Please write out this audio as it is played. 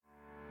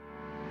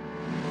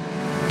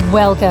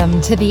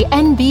Welcome to the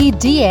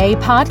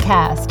NBDA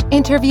podcast,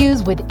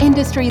 interviews with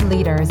industry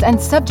leaders and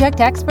subject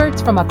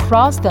experts from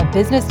across the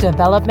business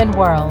development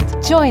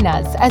world. Join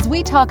us as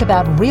we talk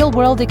about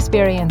real-world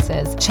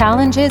experiences,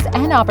 challenges,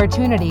 and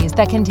opportunities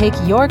that can take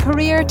your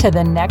career to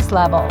the next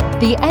level.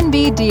 The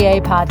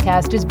NBDA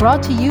podcast is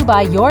brought to you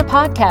by your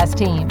podcast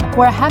team,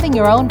 where having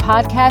your own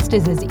podcast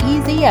is as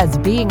easy as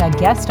being a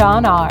guest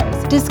on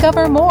ours.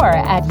 Discover more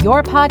at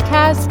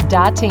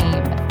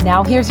yourpodcast.team.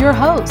 Now here's your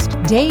host,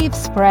 Dave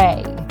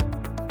Spray.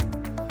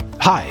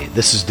 Hi,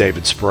 this is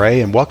David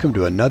Spray, and welcome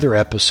to another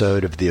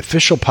episode of the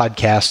official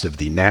podcast of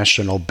the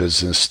National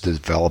Business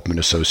Development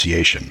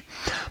Association.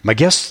 My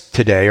guests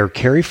today are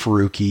Carrie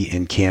Faruqi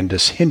and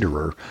Candace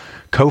Hinderer,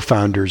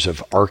 co-founders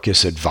of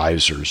Arcus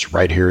Advisors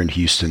right here in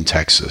Houston,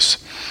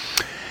 Texas.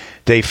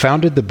 They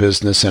founded the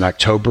business in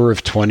October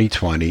of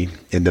 2020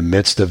 in the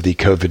midst of the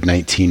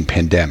COVID-19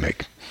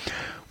 pandemic.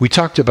 We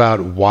talked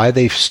about why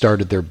they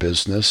started their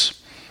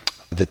business,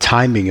 the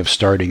timing of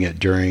starting it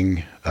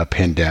during a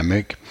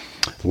pandemic,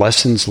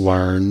 lessons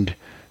learned,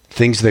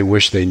 things they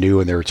wish they knew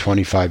when they were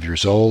 25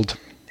 years old,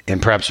 and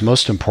perhaps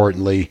most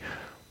importantly,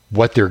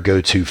 what their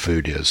go-to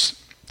food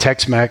is,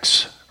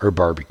 Tex-Mex or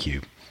barbecue.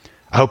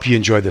 I hope you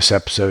enjoyed this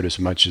episode as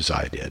much as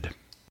I did.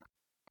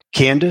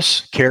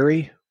 Candace,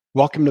 Carrie,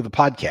 welcome to the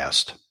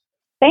podcast.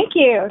 Thank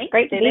you. It's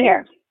great to be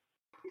here.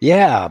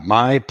 Yeah,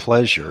 my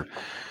pleasure.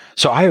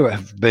 So I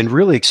have been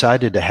really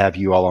excited to have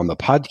you all on the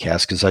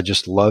podcast because I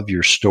just love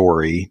your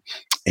story.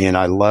 And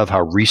I love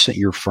how recent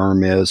your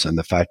firm is and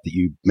the fact that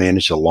you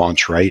managed to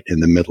launch right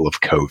in the middle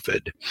of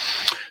COVID.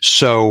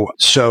 So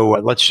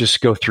let's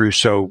just go through.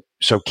 So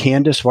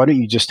Candace, why don't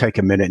you just take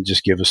a minute and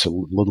just give us a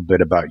little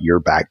bit about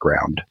your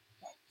background?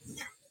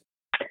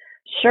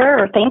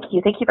 Sure. Thank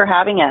you. Thank you for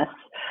having us.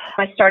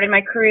 I started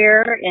my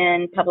career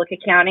in public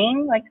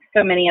accounting, like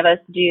so many of us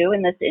do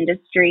in this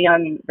industry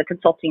on the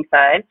consulting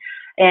side,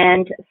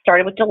 and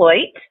started with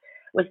Deloitte,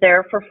 was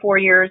there for 4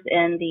 years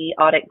in the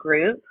audit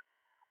group.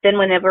 Then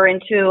went over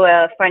into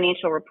a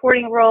financial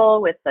reporting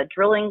role with a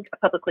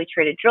publicly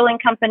traded drilling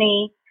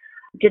company.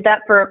 Did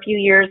that for a few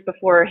years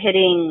before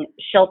hitting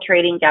Shell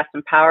Trading Gas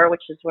and Power,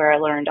 which is where I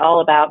learned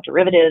all about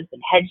derivatives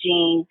and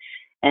hedging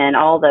and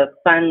all the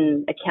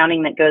fun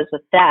accounting that goes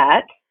with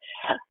that.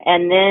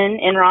 And then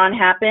Enron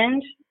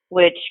happened,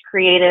 which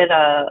created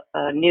a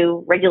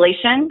new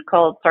regulation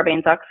called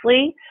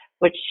Sarbanes-Oxley,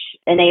 which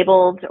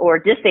enabled or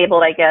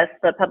disabled, I guess,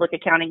 the public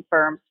accounting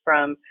firms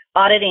from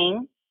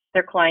auditing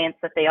their clients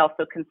that they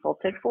also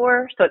consulted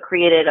for. So it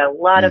created a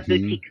lot of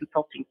boutique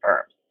consulting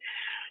firms.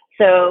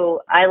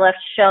 So I left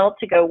Shell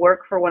to go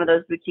work for one of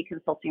those boutique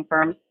consulting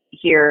firms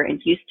here in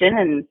Houston.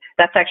 And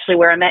that's actually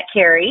where I met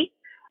Carrie.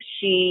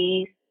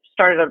 She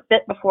started a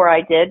bit before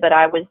I did, but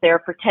I was there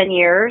for 10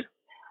 years,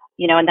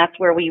 and that's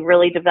where we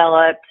really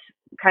developed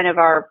kind of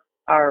our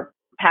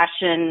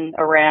passion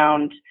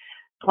around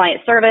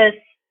client service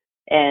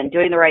and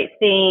doing the right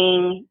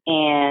thing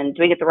and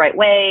doing it the right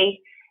way.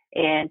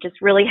 And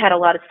just really had a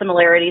lot of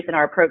similarities in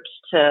our approach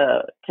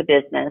to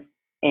business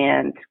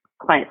and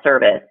client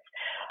service.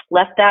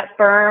 Left that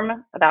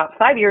firm about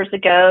 5 years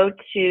ago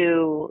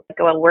to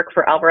go and work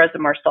for Alvarez &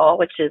 Marsal,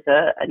 which is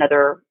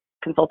another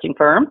consulting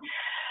firm.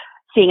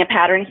 Seeing a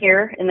pattern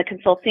here in the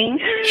consulting,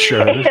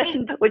 sure.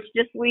 And we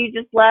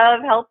just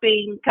love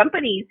helping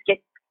companies get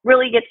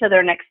to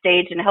their next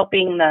stage and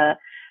helping the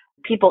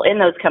people in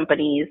those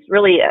companies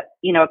really,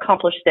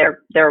 accomplish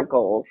their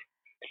goals.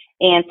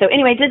 And so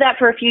anyway, I did that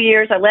for a few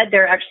years. I led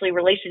their actually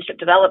relationship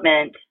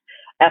development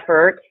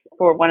efforts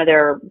for one of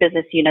their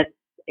business units.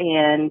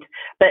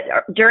 But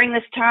during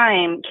this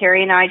time,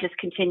 Carrie and I just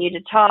continued to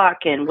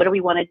talk and what do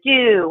we want to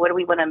do? What do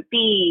we want to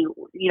be?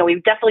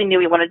 We definitely knew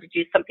we wanted to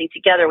do something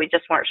together. We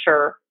just weren't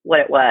sure what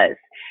it was.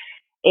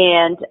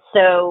 And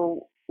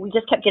so we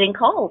just kept getting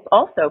calls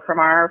also from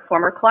our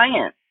former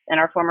clients and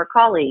our former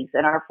colleagues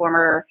and our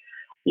former,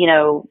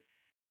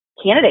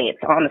 candidates,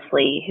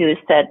 honestly, who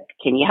said,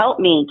 can you help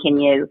me? Can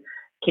you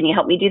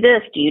help me do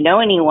this? Do you know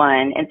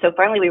anyone? And so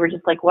finally we were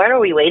just like, what are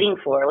we waiting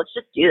for? Let's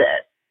just do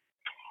this.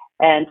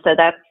 And so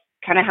that's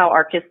kind of how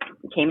Arcus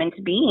came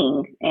into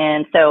being.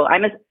 And so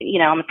I'm a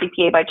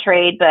CPA by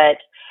trade, but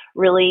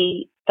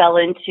really fell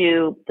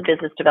into the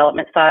business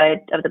development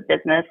side of the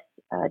business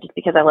just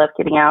because I love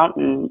getting out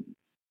and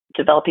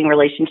developing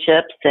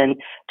relationships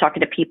and talking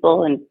to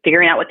people and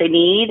figuring out what they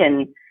need.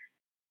 And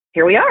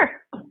here we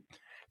are.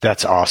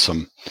 That's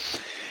awesome.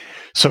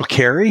 So,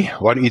 Carrie,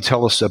 why don't you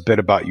tell us a bit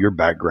about your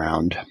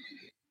background?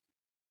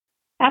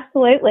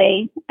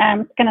 Absolutely.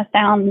 It's going to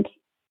sound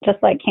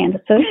just like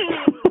Candace's.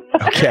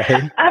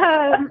 Okay.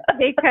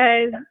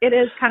 Because it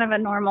is kind of a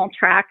normal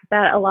track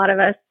that a lot of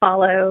us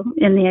follow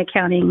in the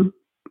accounting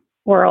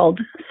world.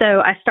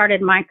 So I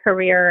started my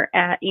career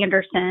at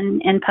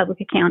Andersen in public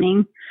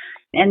accounting.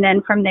 And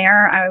then from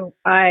there,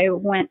 I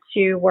went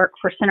to work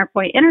for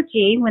CenterPoint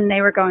Energy when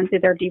they were going through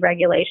their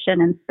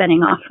deregulation and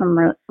spinning off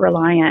from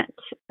Reliant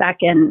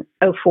back in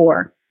 2004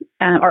 or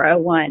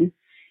 2001.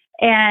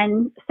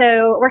 And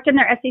so worked in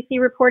their SEC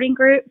reporting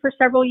group for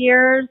several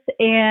years.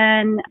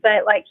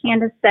 But like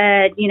Candace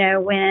said,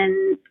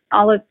 when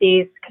all of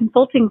these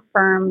consulting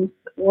firms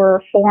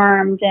were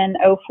formed in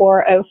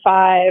 04,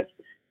 05,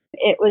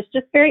 it was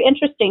just very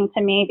interesting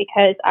to me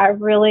because I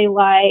really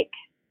like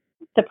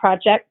the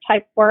project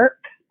type work.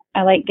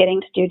 I like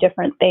getting to do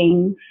different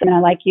things, and I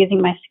like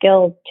using my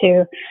skills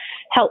to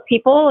help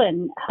people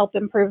and help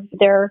improve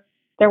their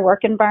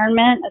work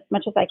environment as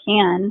much as I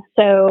can.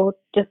 So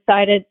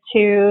decided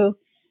to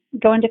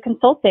go into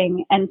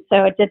consulting. And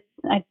so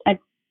I've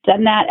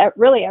done that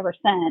really ever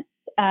since.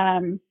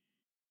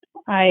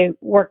 I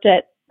worked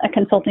at a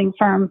consulting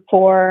firm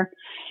for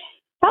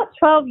about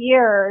 12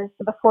 years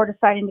before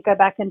deciding to go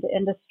back into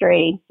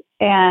industry.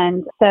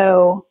 And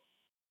so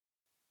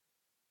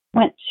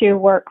went to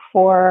work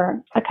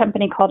for a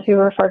company called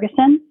Hoover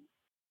Ferguson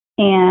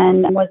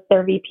and was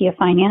their VP of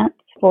finance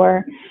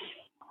for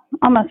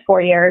almost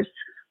 4 years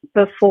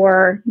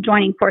before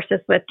joining forces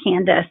with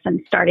Candace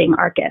and starting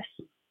Arcus.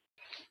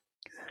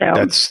 So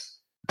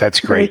that's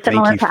great.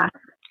 Thank you. Path.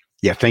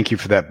 Yeah, thank you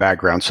for that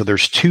background. So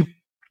there's two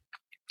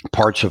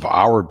parts of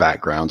our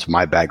backgrounds,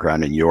 my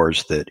background and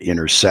yours, that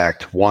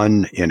intersect,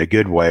 one in a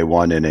good way,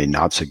 one in a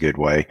not so good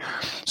way.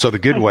 So the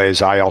good way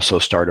is I also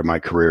started my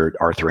career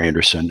at Arthur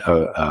Andersen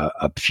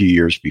a few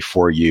years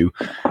before you,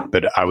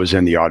 but I was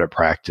in the audit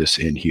practice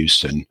in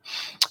Houston.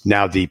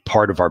 Now, the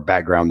part of our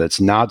background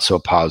that's not so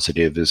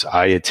positive is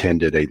I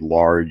attended a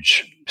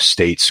large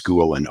state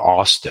school in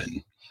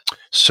Austin.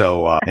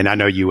 So, and I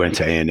know you went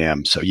to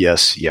A&M. So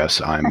yes,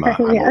 I'm a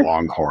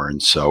Longhorn.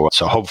 So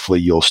hopefully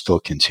you'll still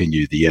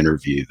continue the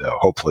interview, though.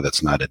 Hopefully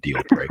that's not a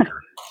deal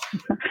breaker.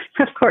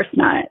 Of course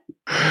not.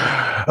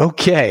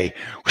 Okay.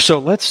 So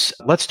let's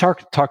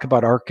talk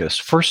about Arcus.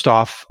 First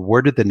off,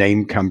 where did the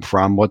name come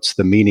from? What's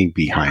the meaning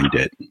behind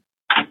it?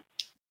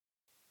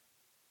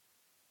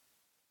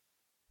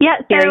 Yeah.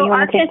 So Gary, you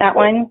want to take that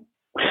one?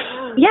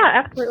 Yeah,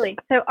 absolutely.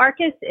 So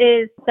Arcus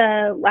is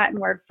the Latin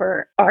word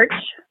for arch.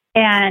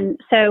 And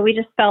so we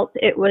just felt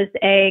it was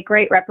a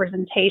great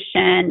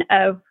representation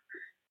of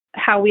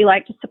how we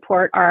like to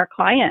support our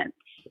clients.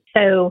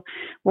 So,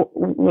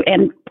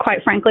 and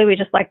quite frankly, we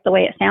just liked the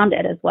way it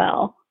sounded as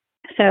well.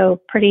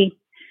 So pretty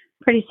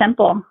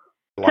simple.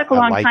 It took a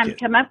long time to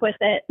come up with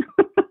it.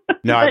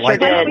 No, I like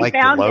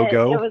the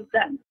logo. It was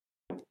done.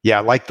 Yeah,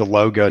 I like the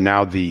logo.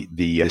 Now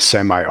the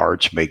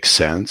semi-arch makes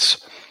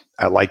sense.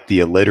 I like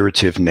the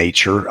alliterative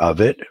nature of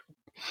it.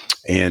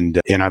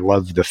 And I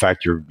love the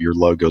fact your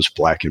logo's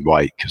black and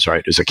white because,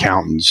 right, as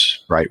accountants,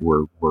 right,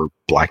 we're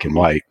black and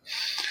white.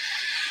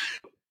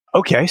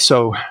 Okay,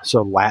 so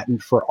Latin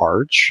for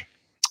arch.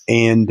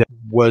 And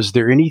was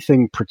there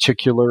anything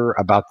particular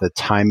about the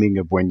timing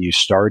of when you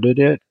started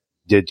it?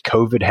 Did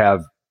COVID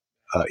have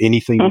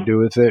anything to do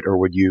with it, or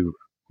would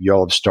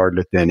y'all have started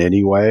it then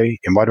anyway?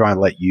 And why don't I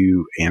let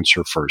you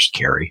answer first,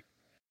 Carrie?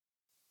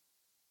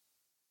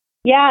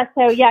 Yeah.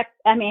 So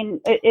I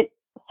mean, it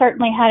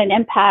certainly had an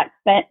impact,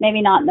 but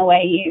maybe not in the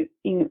way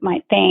you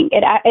might think.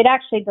 It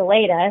actually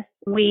delayed us.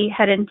 We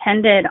had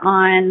intended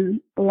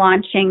on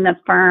launching the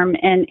firm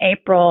in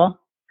April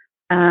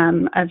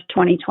of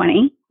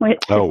 2020. Which,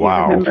 oh,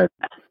 wow. Remember,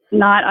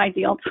 not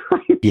ideal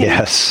time.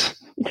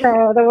 Yes.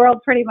 So the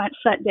world pretty much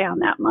shut down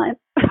that month.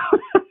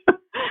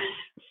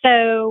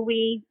 So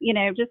we,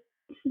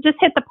 just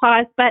hit the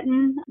pause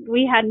button.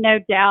 We had no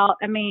doubt.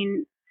 I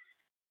mean,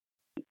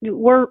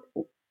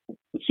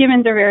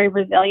 humans are very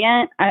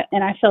resilient,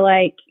 and I feel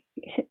like,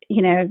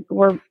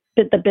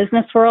 the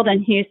business world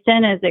in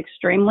Houston is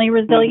extremely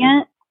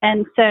resilient.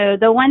 And so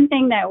the one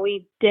thing that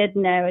we did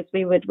know is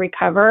we would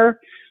recover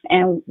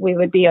and we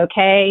would be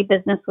okay.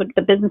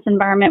 The business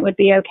environment would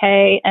be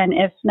okay. And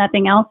if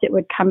nothing else, it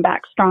would come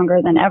back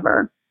stronger than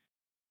ever.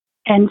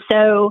 And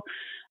so,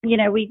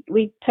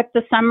 we took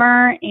the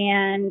summer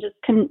and just,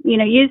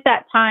 used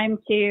that time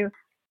to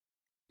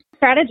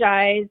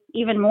strategize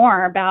even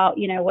more about,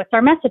 what's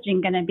our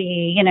messaging going to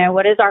be?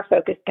 What is our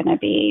focus going to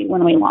be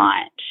when we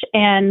launch?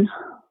 And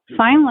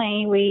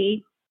finally,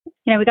 we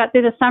got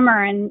through the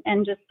summer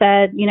and just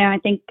said, I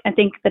think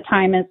the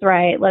time is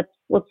right. Let's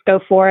go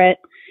for it,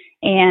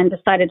 and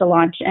decided to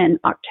launch in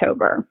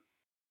October.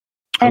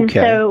 And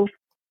so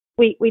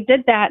we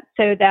did that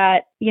so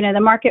that, the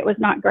market was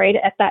not great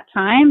at that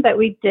time, but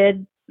we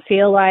did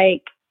feel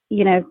like,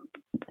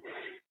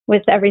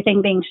 with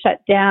everything being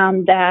shut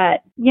down,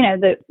 that,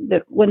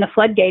 when the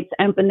floodgates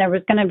opened, there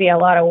was going to be a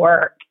lot of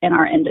work in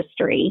our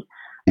industry.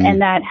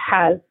 And that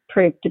has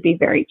proved to be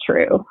very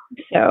true.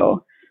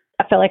 So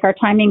I feel like our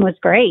timing was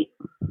great.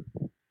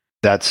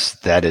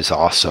 That is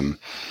awesome.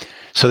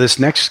 So this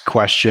next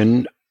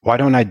question, why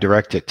don't I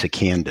direct it to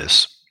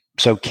Candace?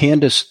 So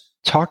Candace,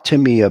 talk to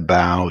me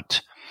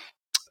about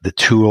the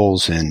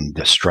tools and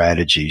the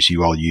strategies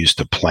you all use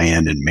to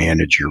plan and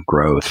manage your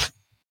growth.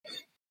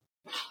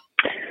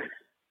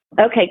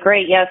 Okay,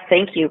 great. Yes,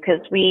 thank you.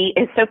 Because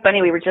it's so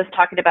funny. We were just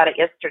talking about it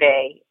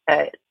yesterday.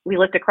 we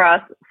looked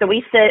across. So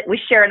we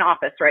share an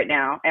office right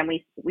now, and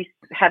we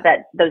have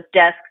those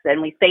desks,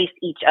 and we face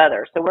each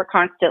other. So we're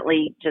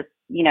constantly just,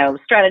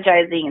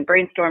 strategizing and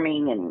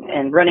brainstorming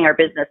and running our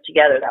business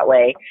together that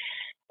way.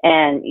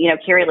 And,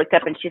 Carrie looked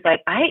up and she's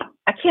like, I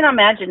can't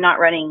imagine not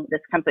running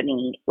this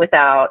company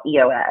without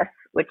EOS,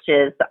 which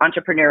is the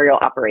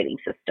Entrepreneurial Operating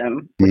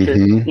System, which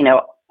is,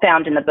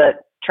 found in the book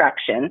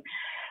Traction,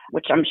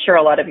 which I'm sure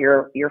a lot of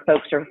your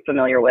folks are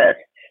familiar with.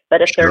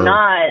 But if they're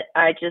not,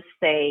 I just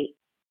say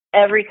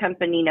every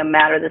company, no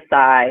matter the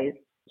size,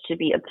 should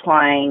be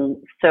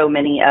applying so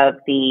many of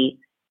the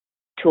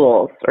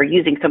tools or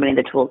using so many of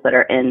the tools that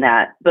are in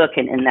that book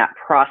and in that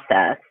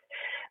process.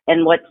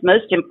 And what's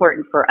most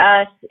important for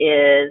us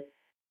is,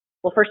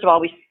 well, first of all,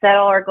 we set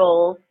all our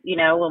goals,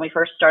 when we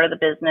first started the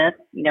business,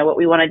 what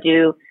we want to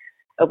do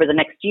over the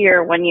next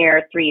year, 1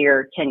 year, 3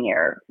 year, 10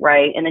 year,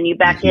 right? And then you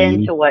back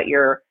into what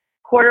your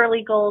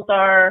quarterly goals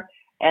are.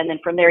 And then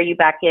from there, you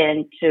back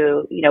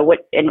into,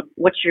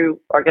 what you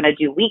are going to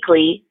do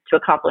weekly to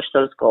accomplish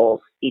those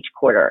goals each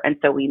quarter. And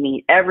so we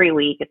meet every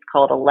week. It's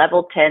called a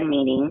level 10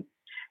 meeting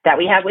that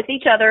we have with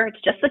each other.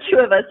 It's just the two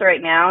of us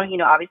right now.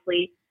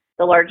 Obviously,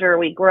 the larger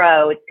we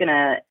grow, it's going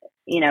to,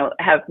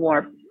 have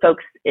more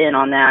folks in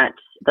on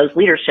those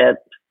leadership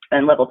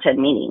and level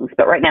 10 meetings.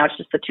 But right now, it's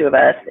just the two of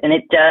us. And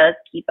it does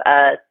keep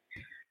us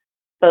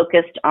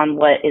focused on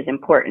what is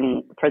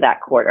important for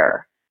that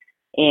quarter.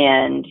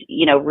 And,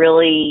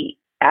 really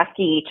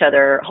asking each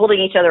other, holding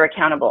each other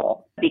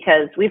accountable,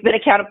 because we've been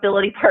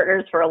accountability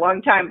partners for a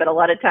long time, but a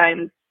lot of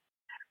times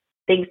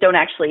things don't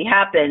actually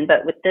happen.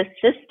 But with this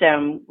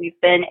system, we've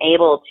been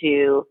able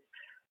to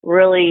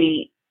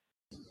really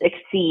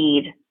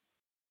exceed,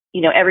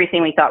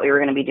 everything we thought we were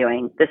going to be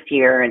doing this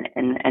year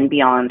and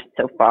beyond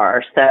so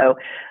far. So,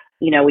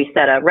 we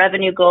set a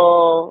revenue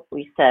goal,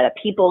 we set a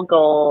people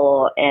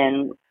goal,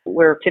 and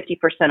we're 50%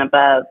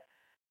 above,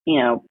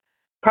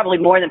 probably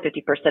more than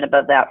 50%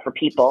 above that for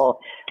people,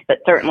 but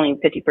certainly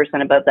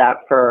 50% above that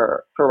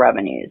for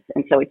revenues.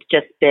 And so it's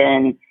just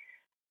been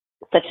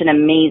such an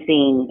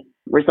amazing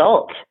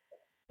result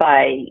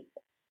by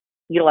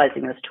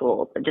utilizing those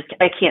tools.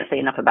 I can't say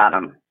enough about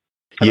them.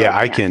 Yeah,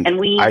 I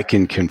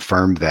can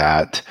confirm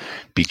that,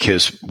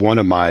 because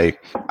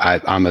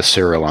I'm a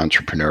serial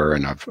entrepreneur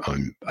and I've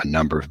owned a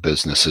number of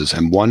businesses.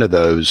 And one of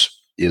those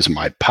is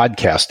my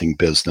podcasting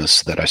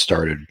business that I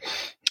started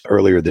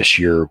earlier this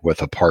year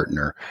with a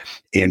partner,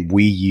 and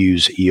we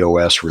use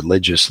EOS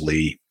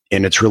religiously,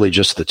 and it's really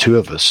just the two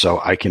of us. So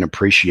I can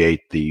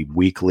appreciate the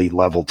weekly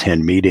level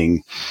 10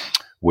 meeting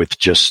with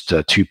just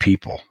two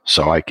people.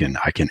 So I can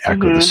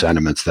echo the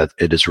sentiments that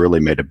it has really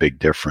made a big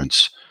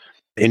difference.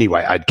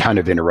 Anyway, I'd kind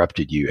of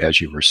interrupted you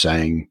as you were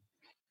saying.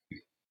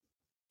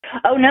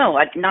 Oh, no,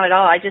 not at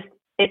all.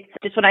 It's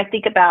just when I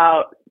think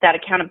about that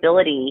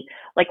accountability,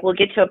 like we'll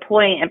get to a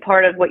point, and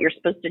part of what you're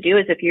supposed to do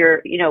is if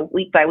you're,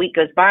 week by week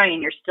goes by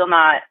and you're still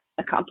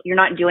you're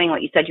not doing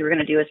what you said you were going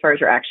to do as far as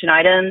your action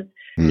items,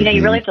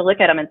 you really have to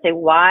look at them and say,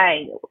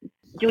 why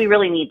do we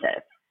really need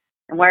this?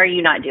 And why are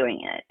you not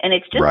doing it? And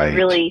it's just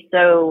really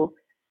so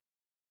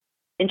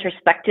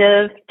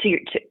introspective to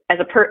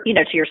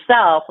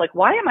yourself. Like,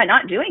 why am I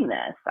not doing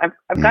this?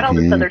 I've got all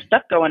this other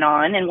stuff going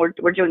on, and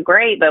we're doing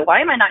great, but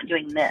why am I not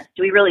doing this?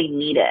 Do we really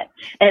need it?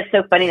 And it's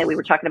so funny that we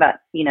were talking about,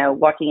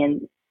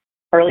 walking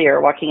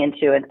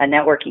into a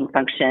networking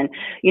function.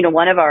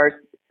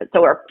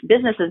 So our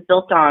business is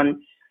built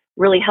on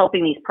really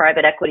helping these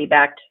private equity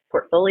backed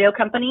portfolio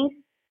companies.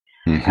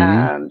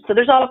 So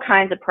there's all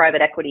kinds of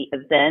private equity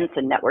events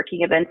and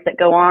networking events that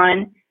go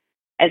on.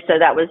 And so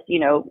that was,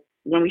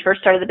 when we first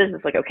started the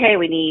business, like, okay,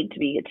 we need to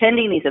be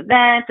attending these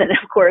events. And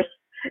of course,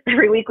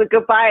 every week would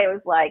go by. It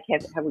was like,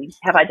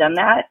 have I done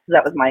that?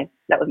 That was my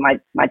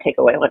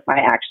takeaway, like my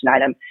action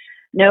item.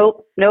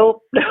 Nope.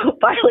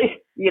 Finally,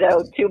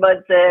 2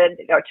 months in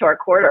to our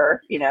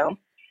quarter,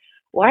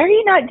 why are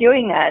you not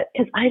doing that?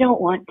 Because I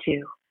don't want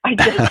to. I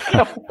just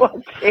don't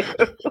want to.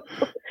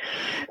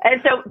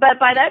 And so, but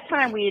by that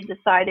time we had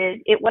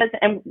decided it was,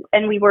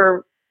 and we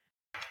were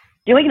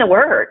doing the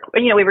work,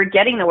 we were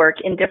getting the work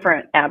in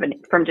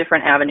from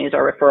different avenues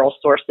or referral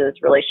sources,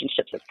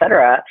 relationships, et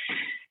cetera.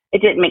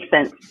 It didn't make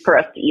sense for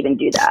us to even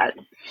do that,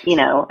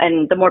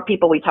 and the more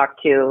people we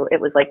talked to,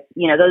 it was like,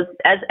 those,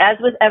 as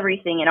with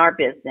everything in our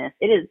business,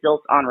 it is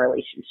built on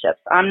relationships.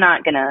 I'm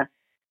not going to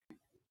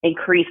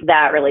increase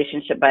that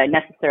relationship by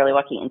necessarily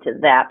walking into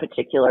that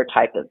particular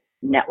type of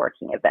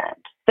networking event.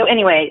 So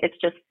anyway, that's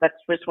just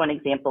one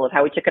example of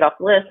how we took it off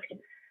the list.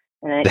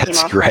 And then it came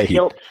off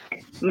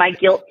my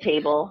guilt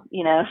table,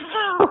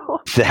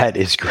 That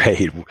is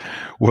great.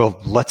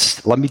 Well,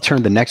 let me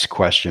turn the next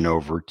question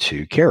over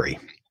to Carrie.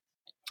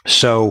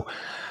 So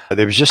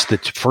there was just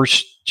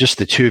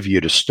the two of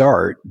you to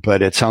start,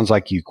 but it sounds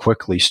like you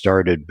quickly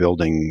started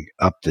building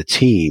up the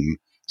team.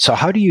 So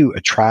how do you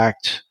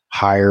attract,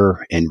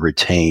 hire, and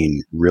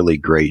retain really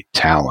great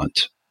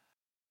talent?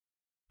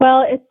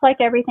 Well, it's like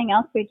everything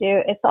else we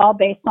do. It's all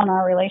based on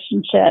our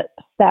relationships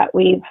that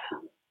we've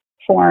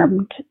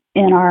formed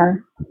in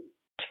our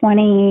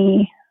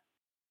 20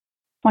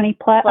 20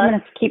 plus. I'm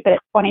going to keep it at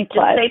 20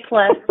 plus. Just say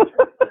plus.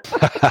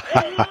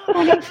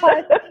 20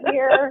 plus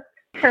year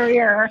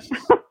career.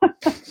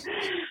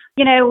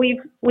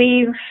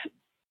 We've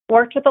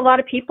worked with a lot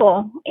of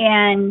people,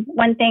 and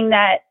one thing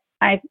that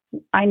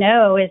I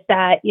know is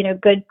that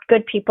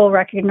good people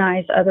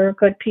recognize other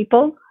good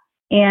people,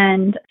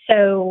 and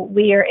so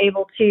we are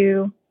able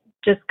to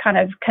just kind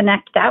of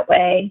connect that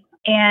way.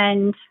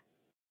 And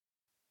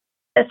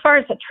as far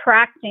as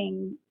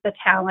attracting the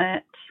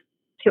talent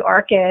to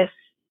Arcus,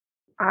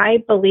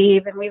 I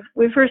believe, and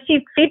we've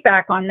received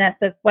feedback on this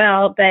as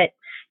well, but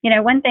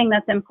one thing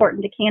that's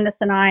important to Candace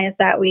and I is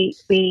that we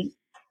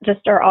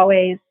just are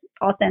always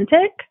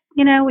authentic.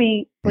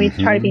 We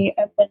try to be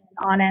open and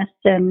honest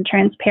and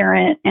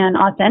transparent and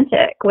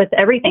authentic with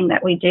everything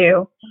that we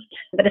do,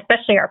 but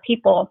especially our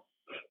people.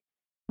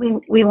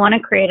 We want to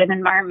create an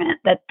environment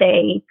that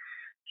they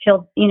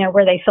feel,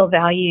 where they feel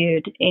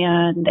valued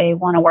and they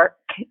want to work,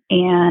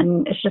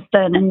 and it's just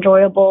an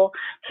enjoyable,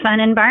 fun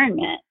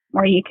environment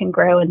where you can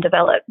grow and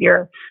develop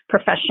your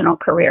professional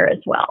career as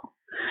well.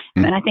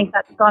 Mm-hmm. And I think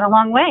that's gone a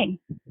long way.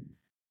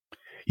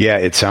 Yeah,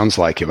 it sounds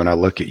like it. When I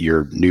look at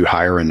your new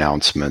hire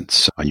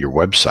announcements on your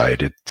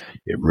website, it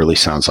really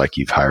sounds like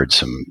you've hired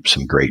some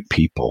great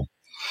people.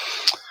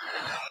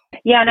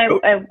 Yeah,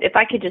 and if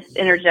I could just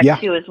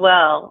interject too as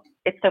well.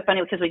 It's so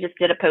funny because we just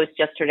did a post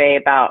yesterday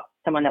about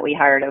someone that we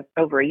hired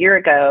over a year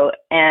ago,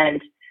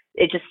 and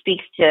it just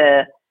speaks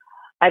to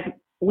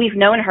we've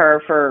known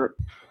her for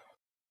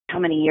how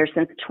many years?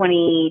 Since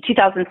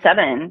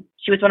 2007.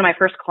 She was one of my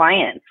first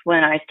clients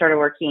when I started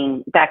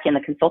working back in the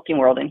consulting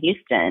world in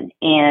Houston.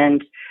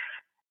 And,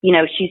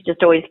 she's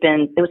just always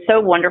been, it was so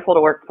wonderful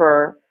to work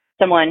for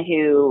someone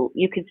who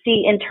you could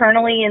see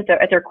internally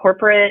at their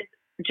corporate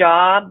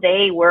job,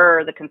 they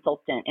were the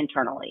consultant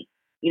internally.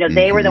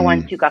 They were the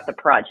ones who got the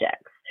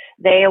projects.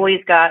 They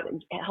always got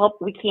help.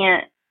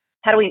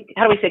 How do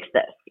we fix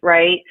this?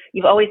 Right.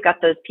 You've always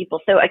got those people.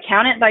 So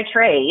accountant by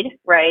trade,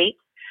 right.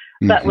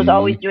 But was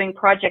always doing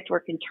project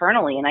work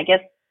internally. And I guess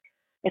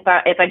if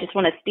I just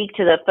want to speak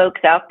to the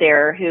folks out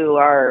there who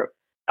are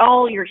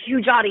all your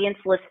huge audience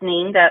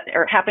listening that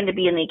happen to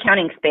be in the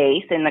accounting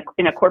space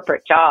in a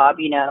corporate job,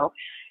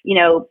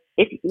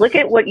 if look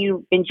at what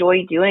you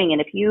enjoy doing,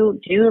 and if you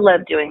do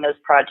love doing those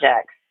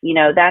projects,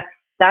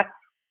 that's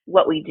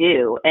what we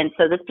do. And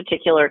so this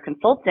particular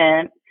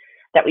consultant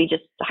that we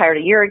just hired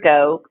a year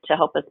ago to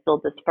help us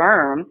build this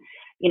firm,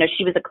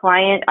 she was a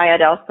client.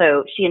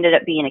 She ended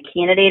up being a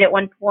candidate at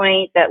one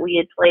point that we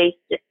had placed,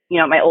 at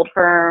my old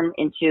firm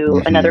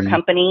into another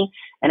company.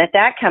 And at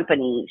that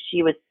company,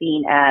 she was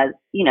seen as,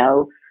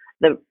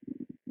 the,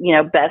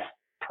 best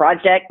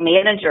project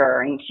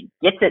manager, and she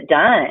gets it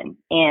done.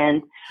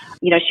 And,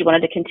 she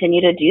wanted to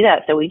continue to do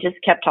that. So we just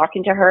kept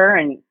talking to her,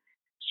 and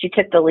she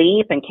took the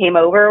leap and came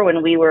over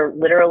when we were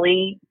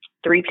literally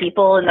 3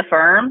 people in the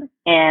firm.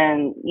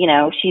 And,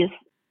 she's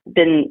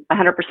been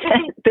 100%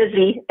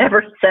 busy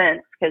ever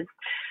since, because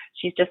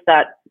she's just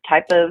that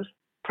type of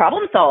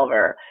problem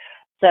solver.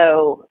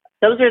 So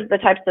those are the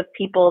types of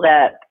people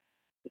that,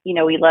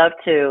 we love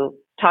to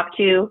talk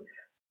to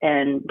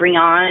and bring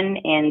on.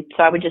 And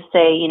so I would just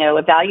say,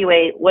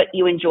 evaluate what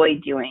you enjoy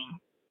doing.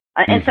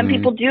 And some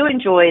people do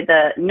enjoy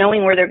the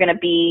knowing where they're going to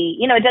be.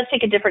 It does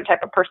take a different type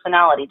of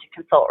personality to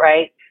consult,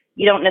 right?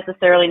 You don't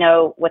necessarily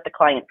know what the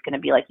client's going to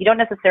be like. You don't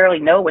necessarily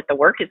know what the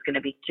work is going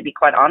to be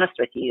quite honest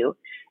with you.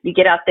 You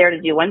get out there to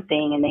do one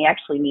thing and they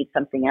actually need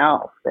something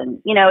else.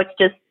 And,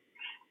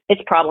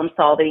 it's problem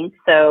solving.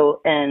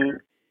 So, and,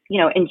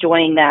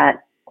 enjoying that,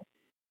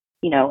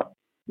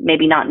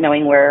 maybe not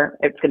knowing where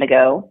it's going to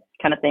go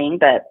kind of thing,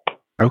 but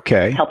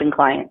helping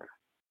clients.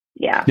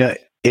 Yeah. Yeah.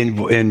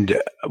 And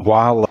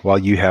while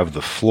you have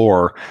the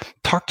floor,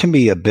 talk to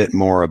me a bit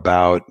more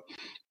about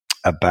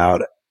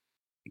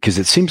because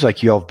it seems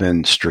like you all have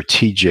been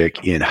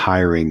strategic in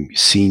hiring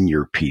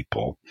senior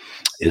people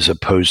as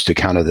opposed to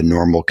kind of the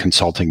normal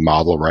consulting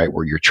model, right,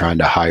 where you're trying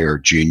to hire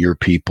junior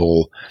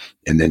people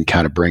and then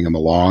kind of bring them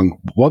along.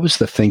 What was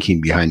the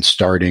thinking behind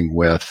starting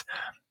with,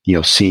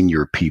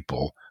 senior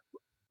people?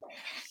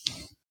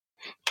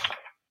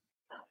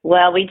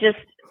 Well,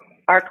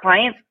 our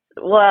clients,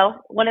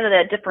 one of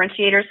the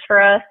differentiators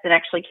for us, and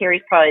actually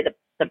Carrie's probably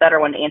the better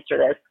one to answer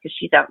this because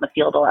she's out in the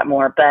field a lot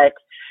more, but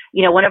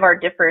one of our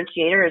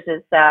differentiators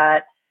is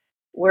that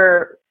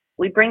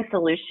we bring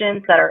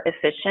solutions that are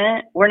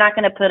efficient. We're not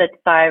going to put a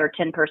 5 or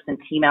 10 person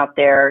team out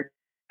there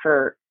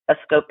for a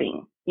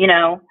scoping.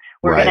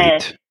 We're going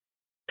to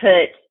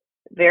put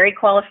very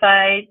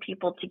qualified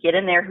people to get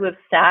in there who have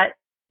sat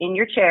in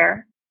your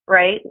chair,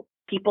 right?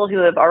 People who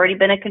have already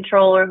been a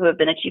controller, who have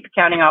been a chief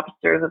accounting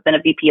officer, who have been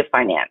a VP of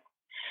finance.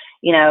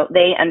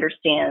 They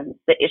understand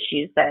the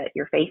issues that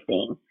you're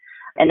facing,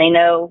 and they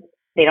know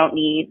they don't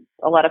need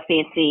a lot of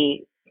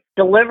fancy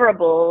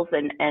deliverables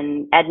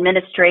and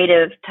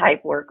administrative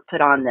type work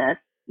put on this.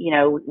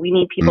 We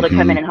need people to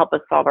come in and help us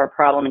solve our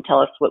problem and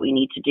tell us what we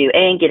need to do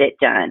and get it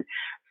done.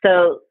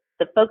 So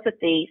the folks at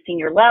the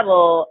senior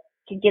level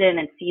can get in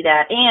and see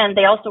that, and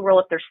they also roll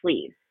up their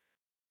sleeves.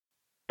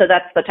 So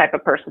that's the type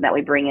of person that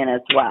we bring in as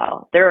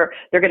well. They're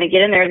going to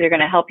get in there, they're going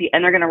to help you,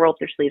 and they're going to roll up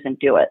their sleeves and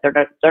do it.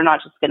 They're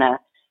not just going to,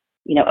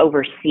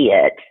 oversee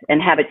it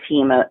and have a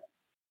team of,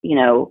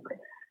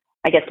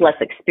 I guess less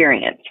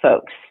experienced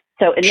folks.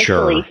 So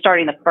initially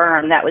starting the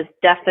firm, that was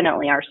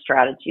definitely our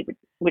strategy.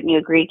 Wouldn't you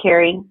agree,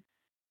 Carrie?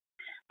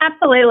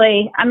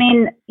 Absolutely. I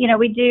mean,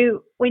 we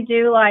do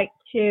like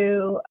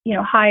to,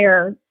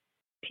 hire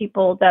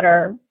people that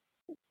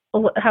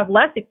have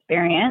less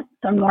experience,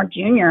 so more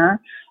junior,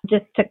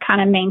 just to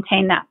kind of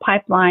maintain that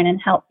pipeline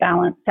and help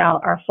balance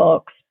out our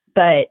folks.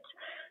 But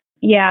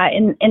yeah,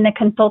 in the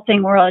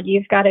consulting world,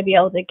 you've got to be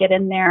able to get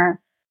in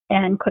there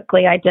and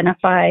quickly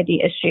identify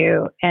the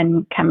issue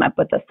and come up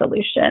with a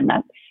solution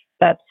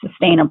that's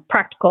sustainable,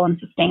 practical and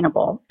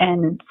sustainable.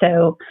 And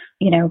so,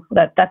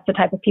 that's the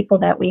type of people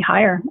that we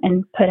hire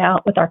and put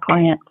out with our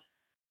clients.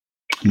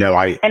 No,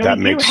 that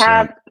makes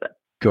sense.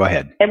 Go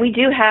ahead. And we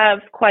do have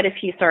quite a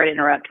few, sorry to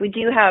interrupt. We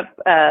do have,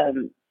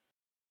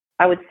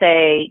 I would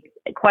say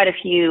quite a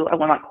few,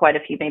 well, not quite a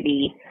few,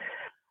 maybe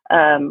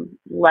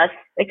less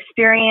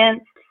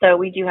experienced. So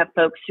we do have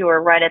folks who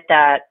are right at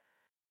that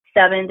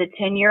 7 to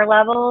 10 year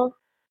level,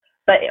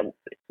 but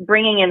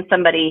bringing in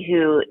somebody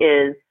who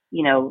is,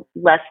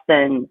 less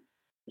than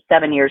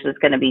 7 years is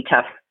going to be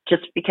tough,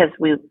 just because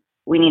we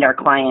need our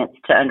clients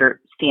to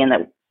understand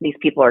that these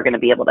people are going to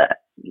be able to,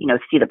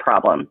 see the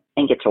problem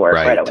and get to work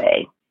right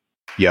away.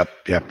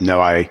 Yep. No,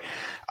 I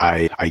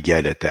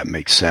get it. That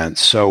makes sense.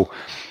 So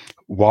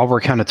while we're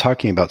kind of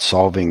talking about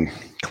solving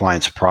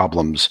clients'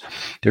 problems,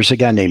 there's a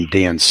guy named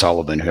Dan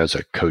Sullivan who has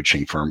a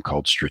coaching firm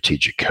called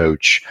Strategic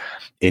Coach.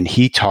 And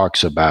he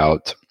talks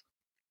about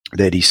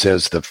that. He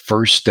says the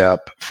first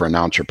step for an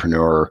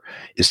entrepreneur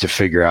is to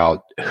figure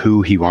out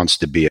who he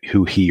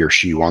or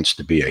she wants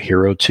to be a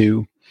hero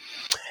to.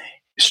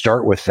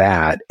 Start with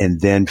that and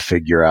then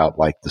figure out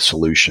like the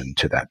solution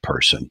to that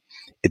person.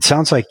 It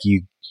sounds like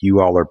you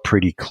all are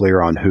pretty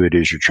clear on who it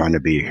is you're trying to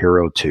be a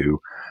hero to.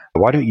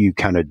 Why don't you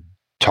kind of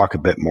talk a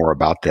bit more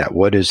about that?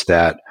 What is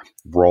that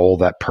role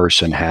that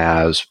person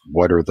has?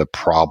 What are the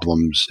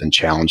problems and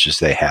challenges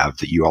they have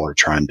that you all are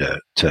trying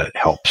to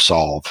help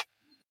solve?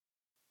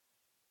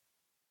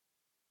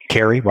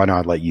 Carrie, why don't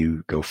I let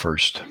you go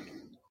first?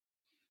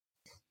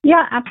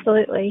 Yeah,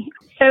 absolutely.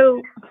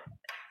 So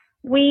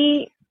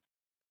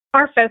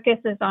our focus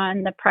is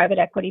on the private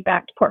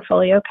equity-backed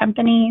portfolio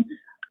companies.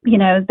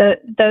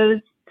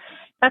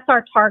 That's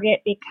our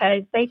target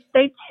because they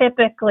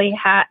typically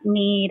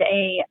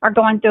are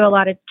going through a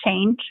lot of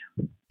change,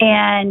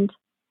 and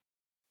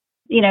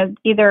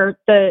either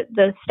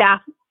the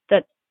staff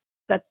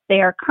that's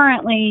there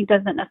currently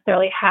doesn't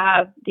necessarily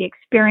have the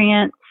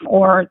experience,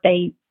 or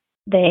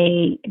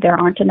there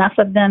aren't enough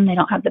of them. They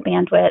don't have the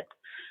bandwidth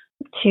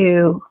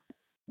to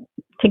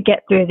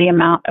get through the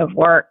amount of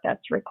work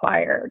that's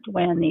required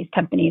when these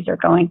companies are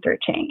going through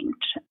change.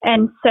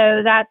 And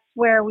so that's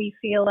where we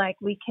feel like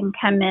we can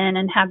come in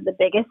and have the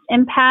biggest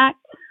impact.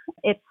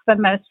 It's the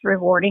most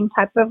rewarding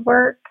type of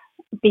work,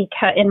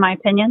 in my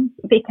opinion,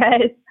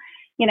 because,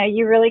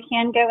 you really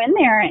can go in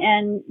there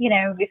and,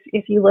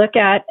 if you look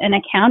at an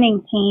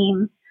accounting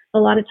team, a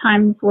lot of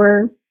times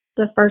we're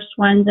the first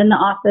ones in the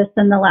office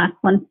and the last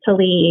ones to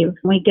leave.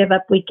 We give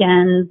up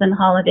weekends and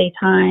holiday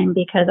time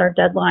because our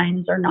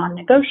deadlines are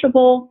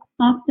non-negotiable.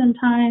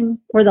 Oftentimes,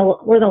 we're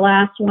the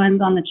last ones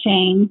on the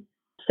chain.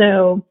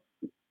 So,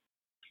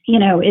 we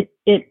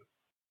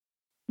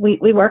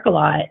work a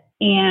lot,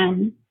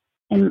 and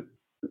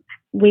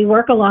we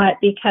work a lot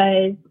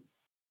because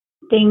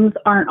things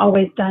aren't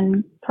always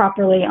done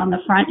properly on the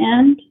front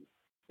end,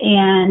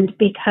 and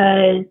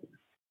because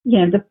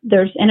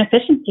there's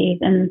inefficiencies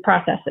in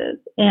processes.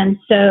 And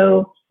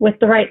so with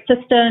the right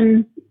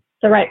system,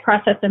 the right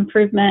process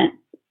improvement,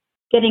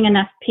 getting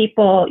enough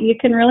people, you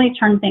can really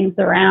turn things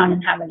around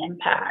and have an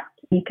impact.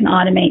 You can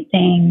automate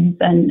things.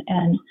 And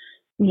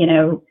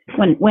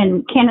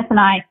when Candace and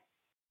I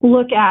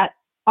look at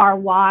our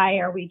why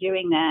are we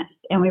doing this,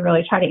 and we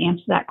really try to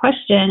answer that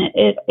question,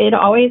 it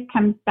always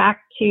comes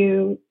back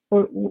to,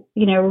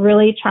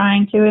 really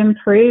trying to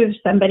improve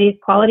somebody's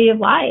quality of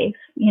life.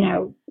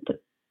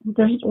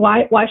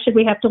 Why should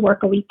we have to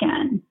work a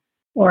weekend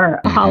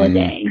or a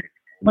holiday?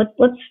 Let's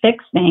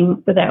fix things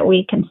so that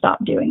we can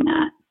stop doing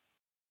that.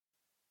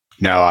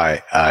 No,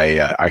 I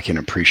can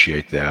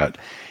appreciate that.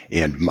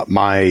 And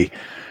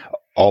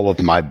all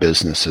of my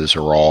businesses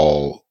are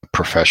all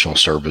professional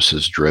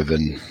services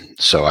driven,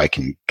 so I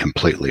can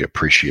completely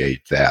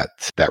appreciate that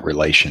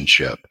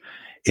relationship.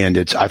 And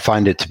I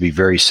find it to be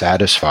very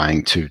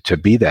satisfying to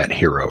be that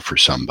hero for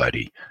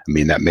somebody. I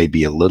mean, that may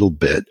be a little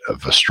bit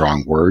of a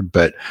strong word,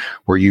 but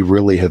where you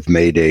really have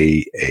made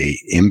a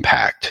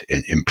impact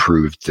and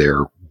improved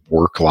their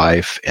work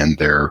life and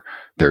their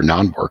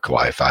non-work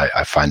life.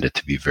 I find it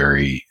to be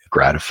very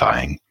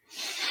gratifying.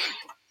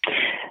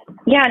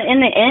 Yeah, and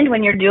in the end,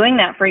 when you're doing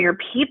that for your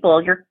people,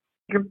 your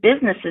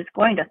business is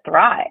going to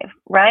thrive,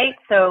 right?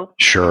 So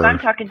sure. If I'm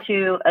talking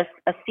to a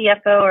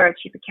CFO or a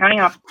chief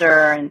accounting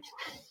officer, and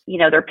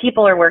their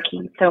people are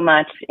working so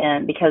much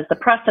and because the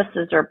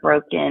processes are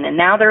broken and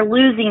now they're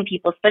losing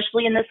people,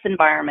 especially in this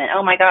environment.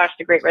 Oh my gosh,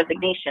 the great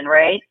resignation,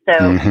 right?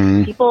 So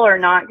people are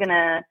not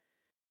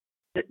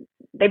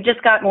they've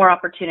just got more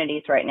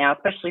opportunities right now,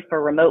 especially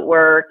for remote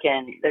work.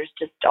 And there's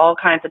just all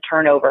kinds of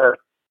turnover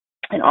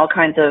in all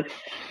kinds of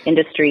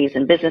industries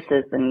and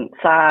businesses and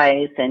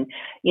size. And,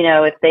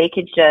 if they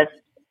could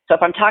so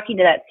if I'm talking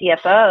to that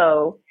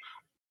CFO,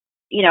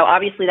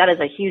 obviously that is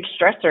a huge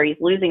stressor. He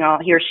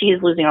or she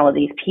is losing all of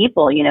these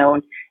people,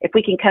 and if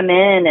we can come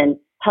in and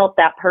help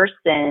that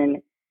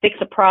person fix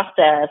a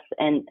process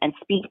and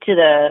speak to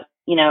the,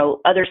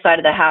 other side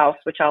of the house,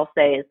 which I'll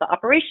say is the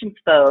operations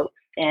folks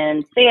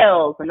and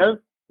sales and those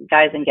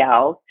guys and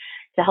gals,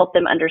 to help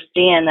them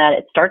understand that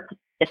it starts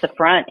at the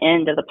front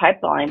end of the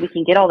pipeline. We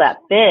can get all that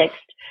fixed.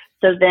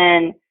 So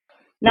then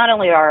not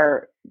only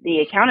are the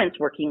accountants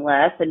working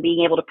less and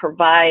being able to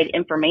provide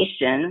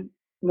information,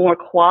 more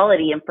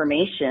quality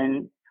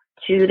information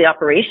to the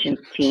operations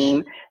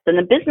team, then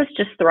the business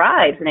just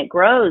thrives and it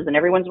grows and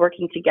everyone's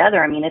working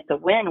together. I mean, it's a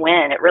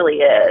win-win. It really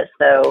is.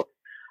 So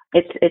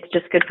it's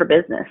just good for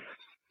business.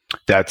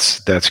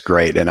 That's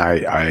great. And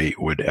I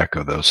would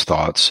echo those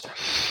thoughts.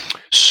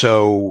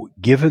 So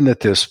given that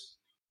this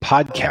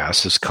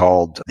podcast is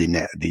called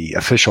the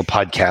official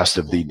podcast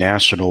of the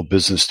National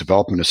Business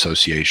Development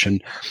Association,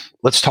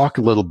 let's talk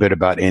a little bit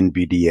about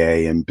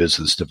NBDA and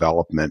business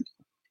development.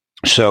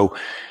 So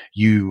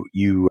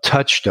you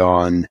touched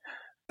on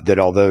that,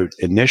 although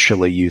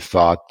initially you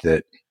thought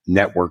that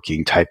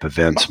networking type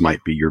events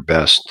might be your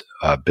best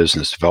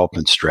business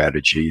development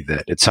strategy,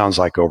 that it sounds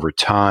like over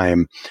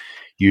time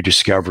you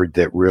discovered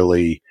that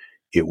really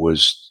it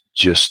was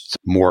just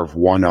more of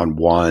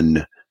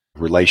one-on-one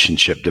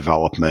relationship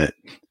development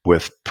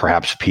with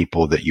perhaps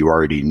people that you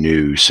already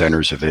knew,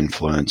 centers of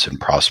influence and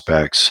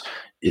prospects.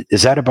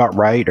 Is that about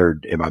right, or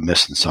am I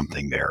missing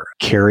something there?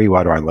 Carrie,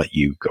 why do I let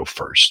you go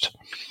first?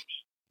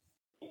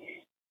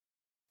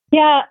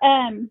 Yeah,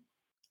 I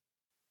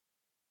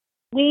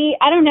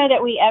don't know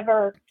that we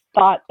ever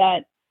thought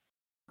that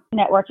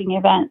networking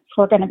events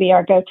were going to be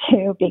our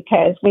go-to,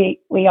 because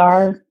we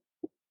are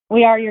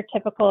your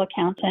typical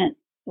accountant.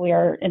 We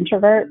are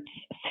introverts.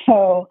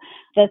 So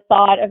the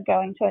thought of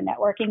going to a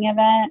networking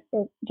event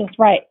is just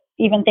right.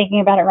 Even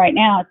thinking about it right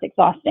now, it's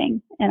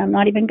exhausting, and I'm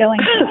not even going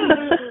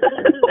to.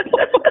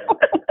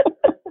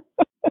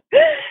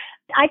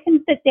 I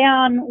can sit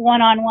down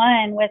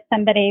one-on-one with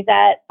somebody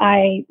that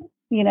I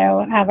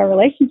have a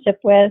relationship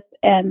with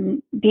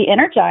and be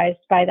energized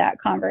by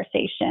that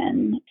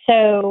conversation.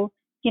 So,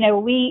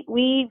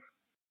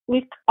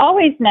 we've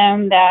always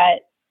known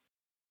that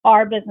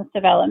our business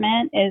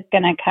development is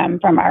going to come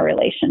from our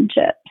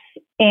relationships.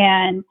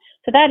 And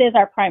so that is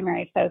our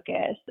primary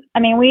focus. I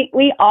mean,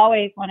 we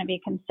always want to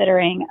be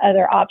considering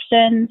other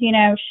options,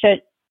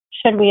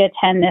 should we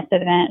attend this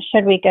event?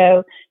 Should we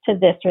go to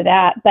this or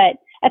that? But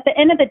at the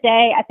end of the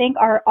day, I think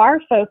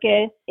our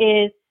focus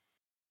is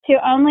to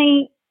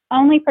only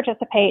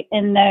participate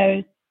in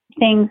those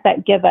things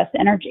that give us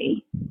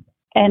energy.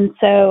 And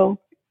so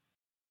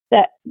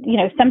that,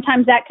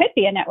 sometimes that could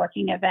be a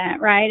networking event,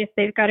 right? If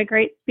they've got a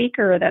great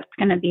speaker that's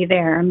going to be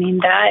there. I mean,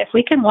 that if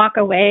we can walk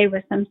away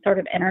with some sort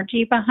of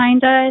energy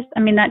behind us,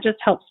 I mean, that just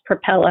helps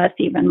propel us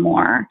even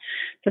more.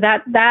 So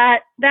that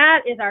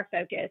is our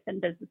focus in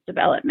business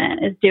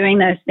development, is doing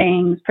those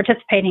things,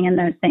 participating in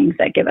those things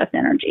that give us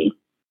energy.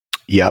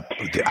 Yep.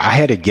 I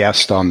had a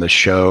guest on the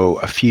show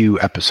a few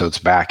episodes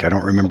back. I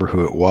don't remember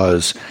who it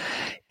was.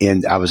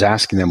 And I was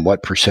asking them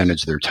what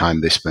percentage of their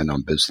time they spend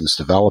on business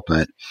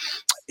development.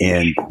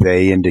 And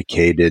they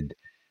indicated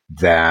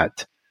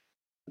that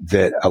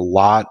a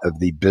lot of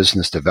the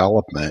business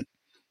development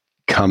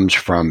comes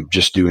from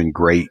just doing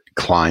great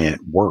client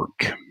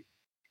work.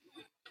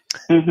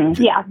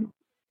 Mm-hmm. Yeah.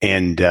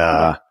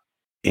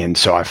 And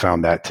so I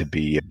found that to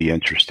be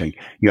interesting.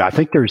 I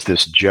think there's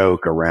this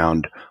joke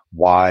around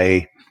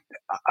why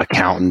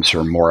accountants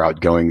are more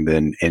outgoing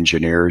than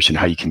engineers and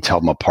how you can tell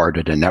them apart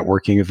at a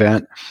networking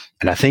event.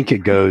 And I think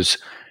it goes,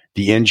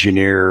 the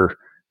engineer,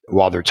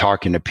 while they're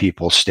talking to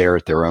people, stare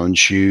at their own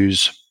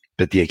shoes,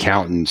 but the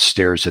accountant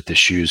stares at the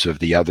shoes of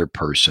the other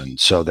person.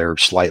 So they're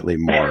slightly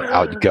more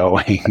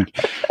outgoing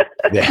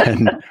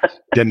than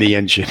the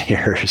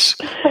engineers.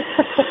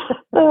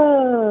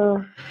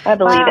 Oh, I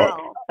believe it.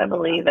 I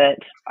believe it.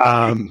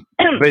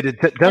 But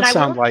it does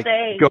sound like,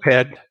 go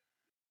ahead.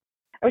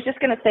 I was just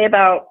going to say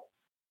about,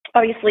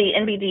 obviously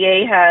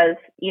NBDA has,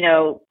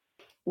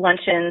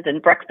 luncheons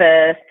and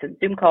breakfasts and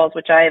Zoom calls,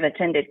 which I have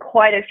attended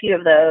quite a few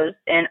of those,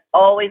 and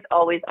always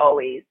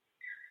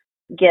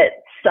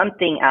get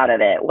something out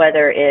of it,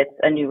 whether it's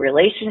a new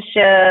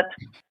relationship,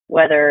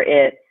 whether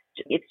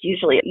it's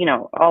usually,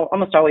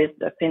 almost always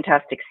a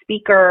fantastic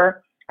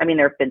speaker. I mean,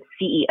 there have been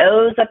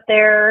CEOs up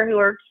there who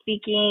are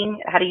speaking.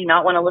 How do you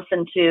not want to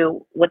listen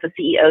to what the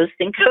CEOs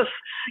think of,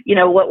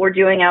 what we're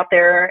doing out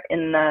there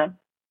in the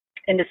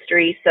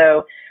industry?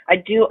 So I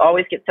do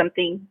always get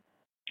something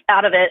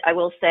out of it. I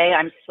will say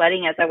I'm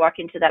sweating as I walk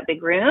into that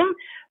big room,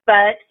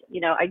 but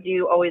I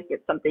do always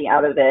get something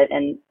out of it,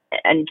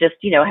 and just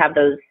have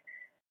those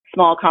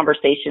small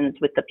conversations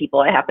with the people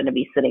I happen to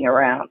be sitting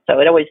around. So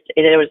it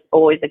was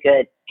always a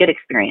good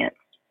experience.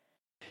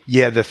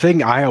 Yeah, the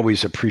thing I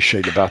always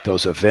appreciate about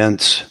those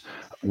events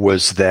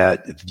was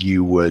that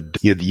you would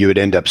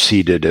end up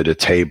seated at a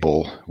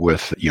table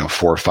with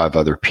 4 or 5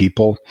 other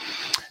people,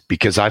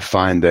 because I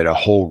find that a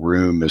whole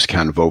room is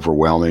kind of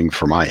overwhelming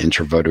for my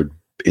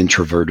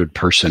introverted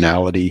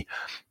personality,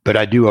 but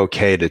I do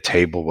okay at a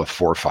table with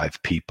 4 or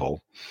 5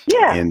 people.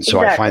 Yeah, and so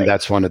exactly. I find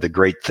that's one of the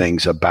great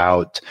things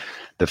about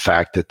the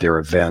fact that their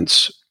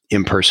events,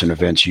 in-person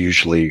events,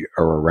 usually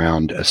are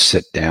around a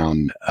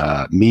sit-down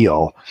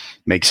meal,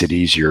 makes it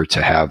easier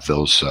to have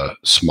those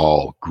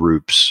small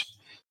groups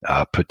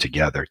put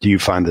together. Do you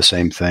find the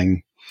same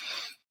thing?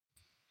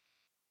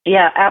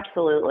 Yeah,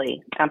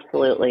 absolutely.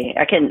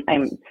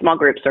 Small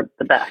groups are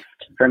the best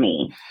for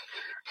me.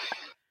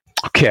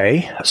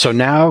 Okay. So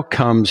now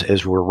comes,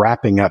 as we're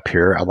wrapping up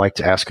here, I'd like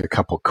to ask a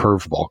couple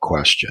curveball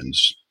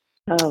questions.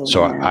 Oh,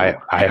 so no. I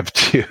have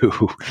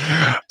 2.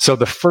 So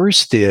the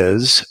first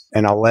is,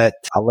 and I'll let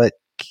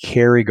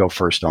Carrie go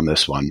first on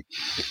this one.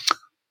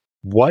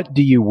 What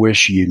do you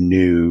wish you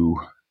knew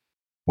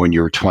when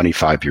you were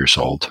 25 years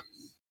old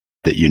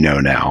that you know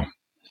now?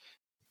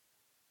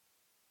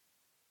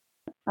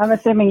 I'm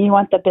assuming you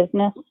want the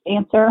business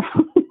answer.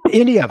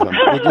 Any of them.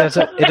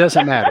 It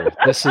doesn't matter.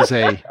 This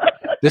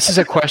is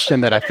a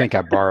question that I think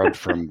I borrowed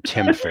from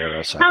Tim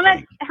Ferriss. How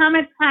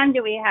much time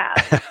do we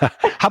have?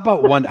 How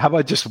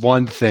about just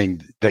one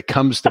thing that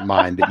comes to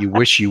mind that you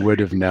wish you would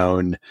have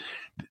known,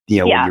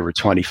 when you were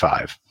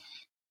 25?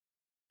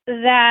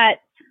 That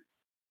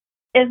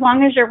as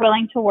long as you're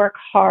willing to work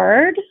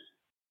hard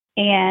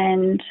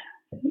and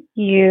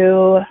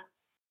you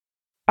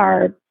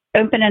are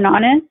open and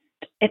honest,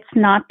 it's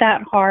not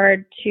that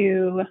hard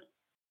to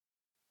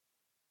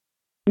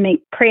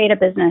create a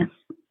business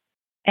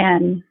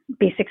and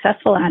be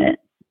successful at it.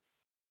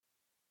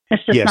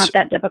 It's just not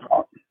that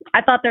difficult.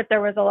 I thought that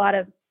there was a lot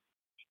of,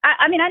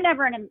 I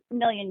never in a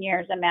million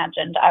years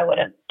imagined I would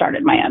have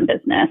started my own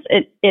business.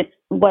 It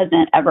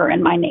wasn't ever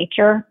in my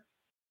nature,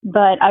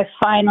 but I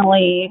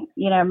finally,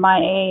 my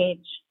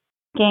age,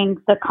 gained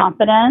the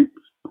confidence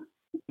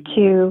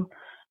to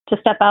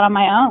step out on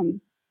my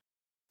own.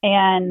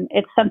 And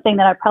it's something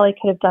that I probably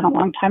could have done a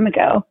long time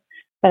ago,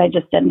 but I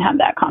just didn't have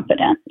that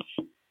confidence.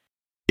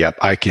 Yep,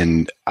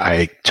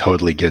 I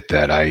totally get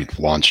that. I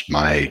launched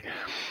my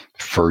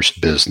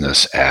first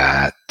business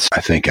at,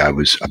 I think I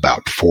was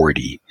about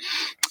 40.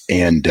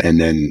 And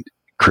then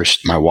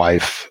my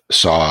wife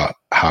saw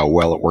how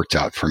well it worked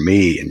out for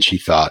me, and she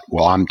thought,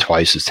 well, I'm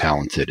twice as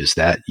talented as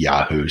that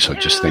Yahoo, so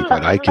just think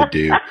what I could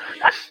do.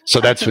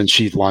 So that's when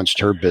she launched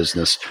her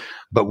business.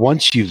 But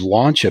once you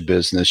launch a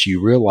business,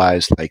 you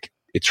realize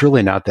it's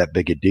really not that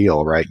big a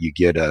deal, right? You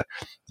get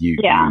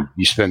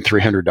you spend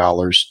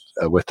 $300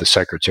 with the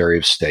Secretary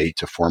of State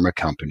to form a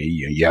company.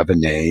 You have a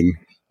name,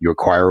 you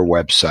acquire a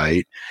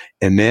website,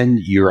 and then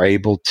you're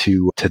able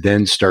to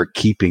then start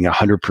keeping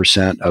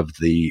 100% of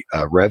the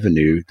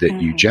revenue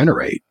that you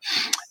generate,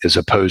 as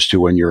opposed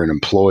to when you're an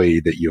employee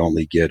that you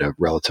only get a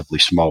relatively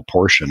small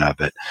portion of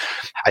it.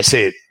 I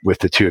say it with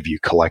the 2 of you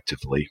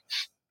collectively,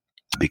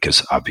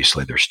 because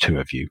obviously there's 2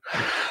 of you.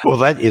 Well,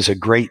 that is a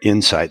great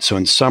insight. So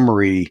in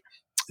summary,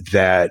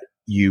 that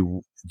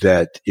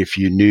if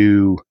you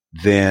knew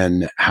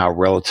then how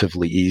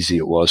relatively easy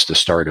it was to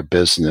start a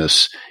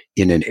business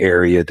in an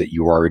area that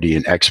you were already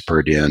an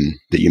expert in,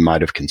 that you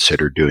might have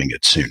considered doing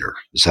it sooner.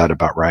 Is that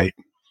about right?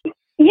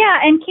 Yeah,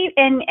 and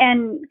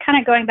kind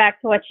of going back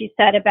to what you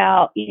said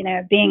about,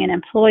 being an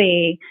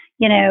employee,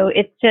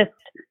 it's just,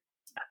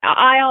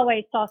 I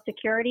always saw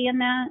security in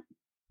that.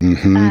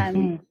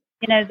 Mm-hmm.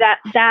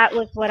 That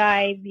was what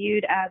I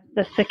viewed as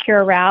the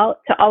secure route,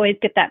 to always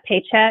get that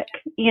paycheck,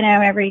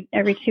 every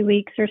 2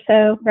 weeks or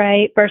so,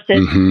 right?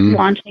 Versus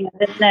launching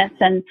a business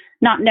and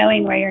not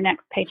knowing where your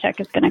next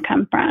paycheck is going to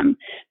come from.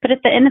 But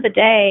at the end of the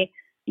day,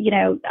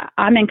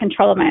 I'm in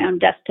control of my own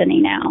destiny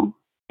now.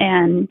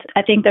 And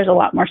I think there's a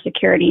lot more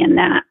security in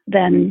that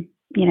than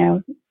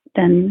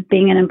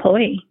being an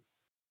employee.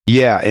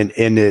 Yeah,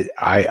 and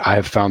I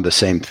have found the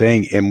same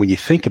thing. And when you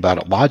think about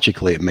it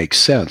logically, it makes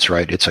sense,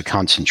 right? It's a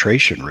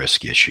concentration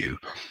risk issue.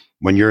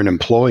 When you're an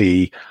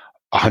employee,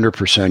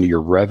 100% of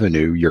your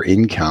revenue, your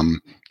income,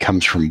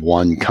 comes from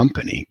one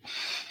company.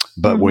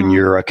 But when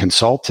you're a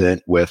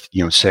consultant with,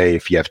 say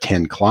if you have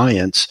 10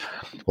 clients,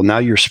 well, now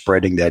you're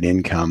spreading that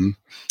income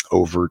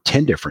over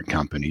 10 different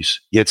companies.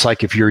 It's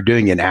like if you're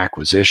doing an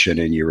acquisition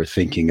and you were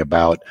thinking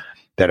about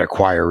that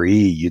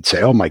acquiree, you'd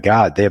say, oh my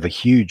God, they have a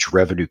huge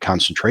revenue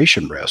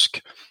concentration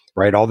risk,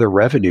 right? All their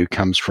revenue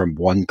comes from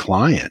one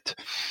client.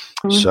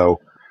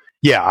 So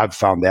yeah, I've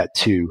found that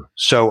too.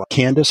 So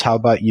Candace, how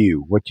about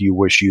you? What do you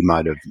wish you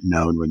might have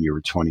known when you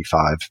were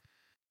 25?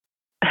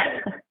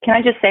 Can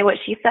I just say what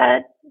she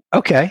said?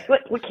 Okay.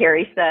 What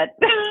Carrie said.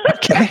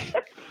 Okay.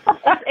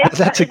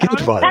 That's a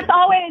good one. That's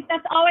always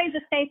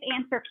a safe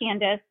answer,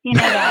 Candace. You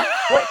know that.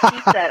 What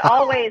she said.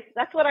 Always.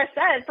 That's what I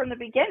said from the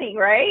beginning,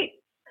 right?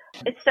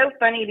 It's so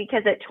funny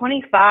because at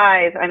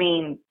 25,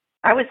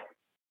 I was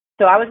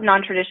So I was a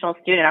non-traditional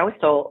student. I was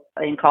still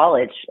in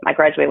college. I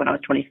graduated when I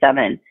was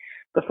 27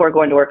 before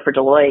going to work for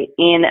Deloitte.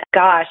 And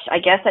gosh, I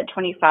guess at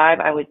 25,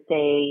 I would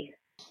say,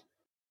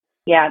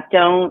 yeah,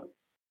 don't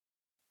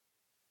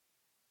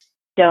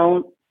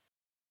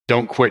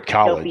quit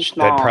college.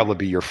 That'd probably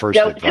be your first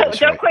advice.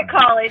 Don't quit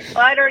college.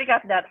 Well, I'd already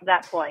got to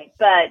that point.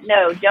 But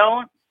no,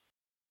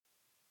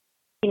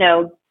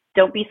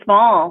 don't be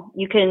small.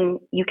 You're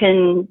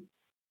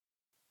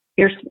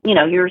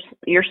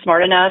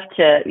smart enough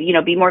to,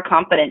 be more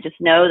confident. Just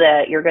know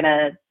that you're going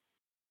to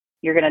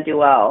do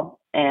well.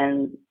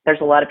 And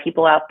there's a lot of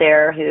people out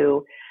there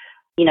who,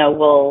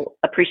 will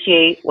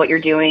appreciate what you're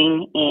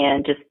doing,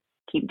 and just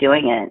keep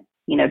doing it.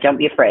 Don't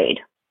be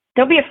afraid.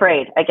 Don't be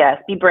afraid, I guess.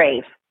 Be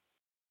brave.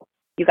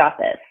 You got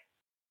this.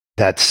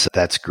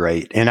 That's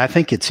great. And I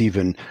think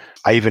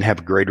I even have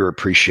a greater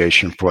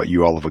appreciation for what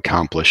you all have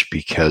accomplished,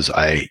 because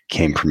I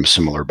came from a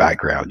similar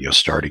background,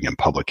 starting in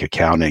public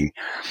accounting.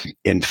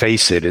 And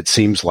face it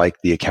seems like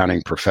the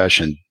accounting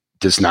profession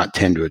does not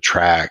tend to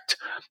attract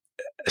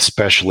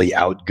especially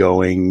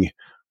outgoing,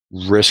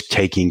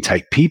 risk-taking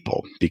type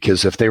people,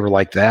 because if they were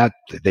like that,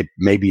 they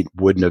maybe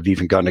wouldn't have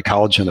even gone to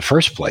college in the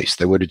first place.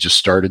 They would have just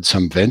started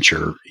some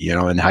venture,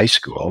 in high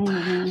school.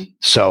 Mm-hmm.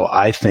 So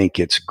I think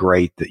it's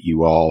great that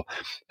you all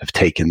have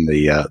taken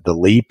the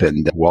leap,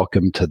 and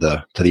welcome to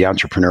the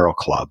entrepreneurial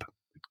club.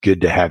 Good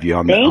to have you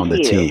on the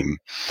team.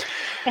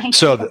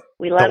 So the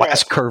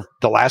last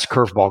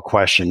curveball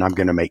question, I'm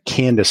going to make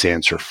Candace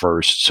answer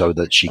first, so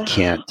that she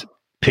can't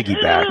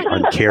piggyback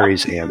on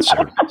Carrie's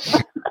answer.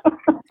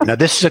 Now,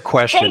 this is a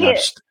question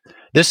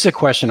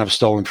I've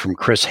stolen from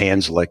Chris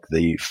Hanslick,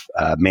 the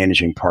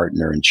managing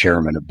partner and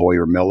chairman of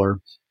Boyer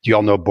Miller. Do you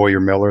all know Boyer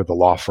Miller, the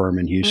law firm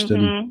in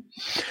Houston?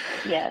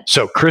 Mm-hmm. Yes.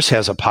 So Chris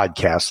has a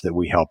podcast that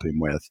we help him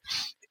with.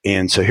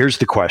 And so here's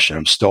the question.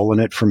 I'm stolen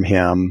it from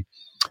him.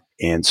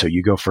 And so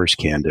you go first,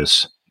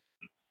 Candace.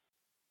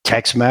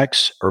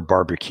 Tex-Mex or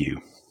barbecue?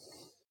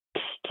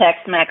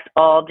 Tex-Mex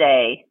all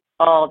day.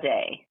 All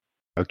day.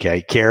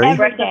 Okay. Carrie?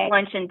 Breakfast,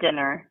 lunch, and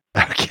dinner.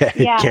 Okay.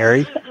 Yeah.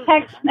 Carrie?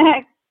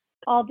 Tex-Mex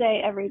all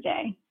day, every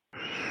day.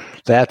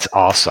 That's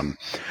awesome.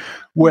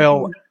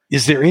 Well,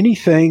 is there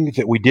anything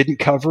that we didn't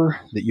cover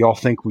that y'all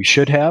think we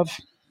should have?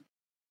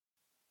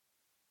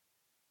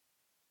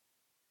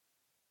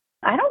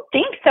 I don't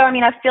think so. I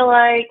mean, I feel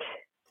like,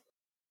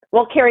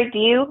 well, Carrie, do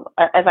you,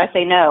 as I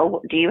say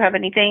no, do you have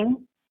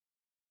anything?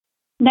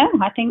 No,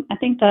 I think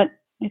that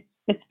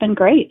it's been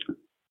great.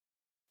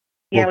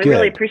 Yeah, we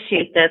really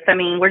appreciate this. I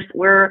mean,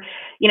 we're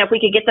if we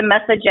could get the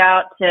message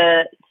out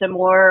to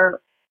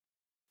more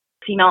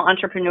female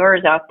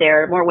entrepreneurs out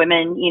there, more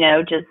women,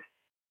 just,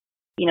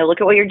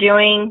 look at what you're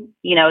doing.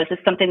 Is this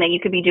something that you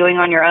could be doing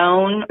on your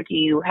own? Do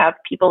you have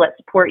people that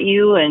support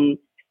you? And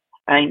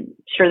I'm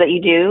sure that you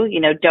do.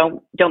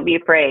 Don't be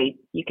afraid.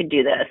 You can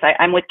do this.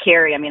 I'm with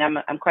Carrie. I mean, I'm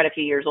quite a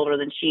few years older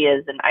than she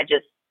is, and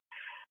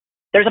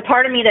there's a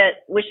part of me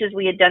that wishes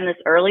we had done this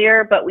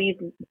earlier, but we've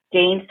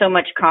gained so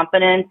much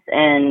confidence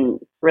and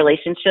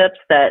relationships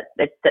that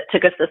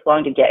took us this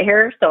long to get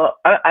here. So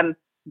I'm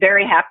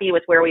very happy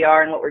with where we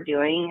are and what we're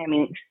doing. I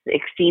mean,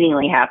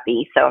 exceedingly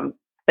happy. So,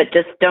 but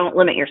just don't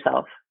limit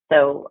yourself.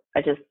 So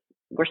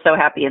we're so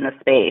happy in this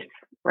space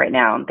right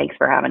now. And thanks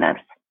for having us.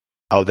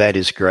 Oh, that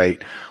is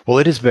great. Well,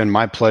 it has been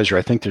my pleasure.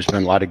 I think there's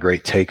been a lot of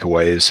great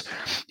takeaways.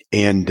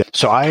 And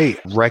so I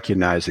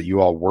recognize that you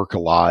all work a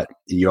lot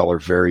and you all are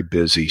very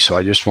busy. So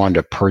I just wanted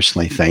to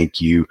personally thank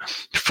you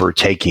for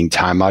taking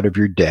time out of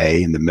your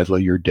day, in the middle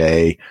of your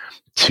day,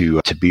 to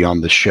be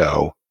on the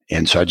show.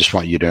 And so I just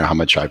want you to know how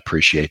much I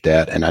appreciate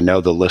that. And I know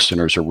the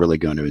listeners are really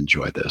going to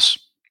enjoy this.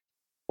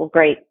 Well,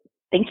 great.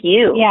 Thank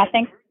you. Yeah,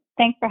 thanks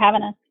for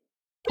having us.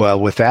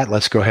 Well, with that,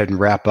 let's go ahead and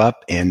wrap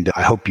up. And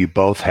I hope you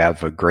both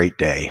have a great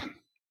day.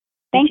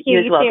 Thank you.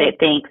 You as well, Dave.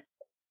 Thanks.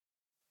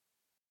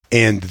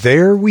 And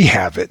there we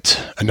have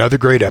it. Another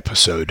great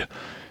episode.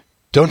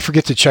 Don't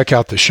forget to check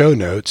out the show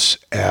notes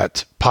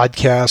at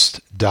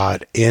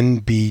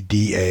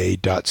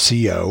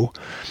podcast.nbda.co.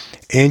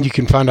 And you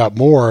can find out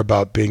more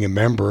about being a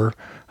member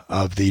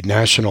of the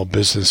National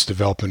Business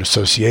Development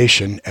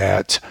Association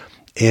at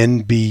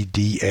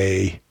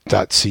nbda.co.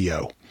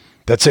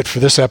 That's it for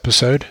this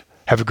episode.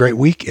 Have a great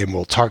week, and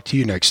we'll talk to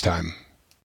you next time.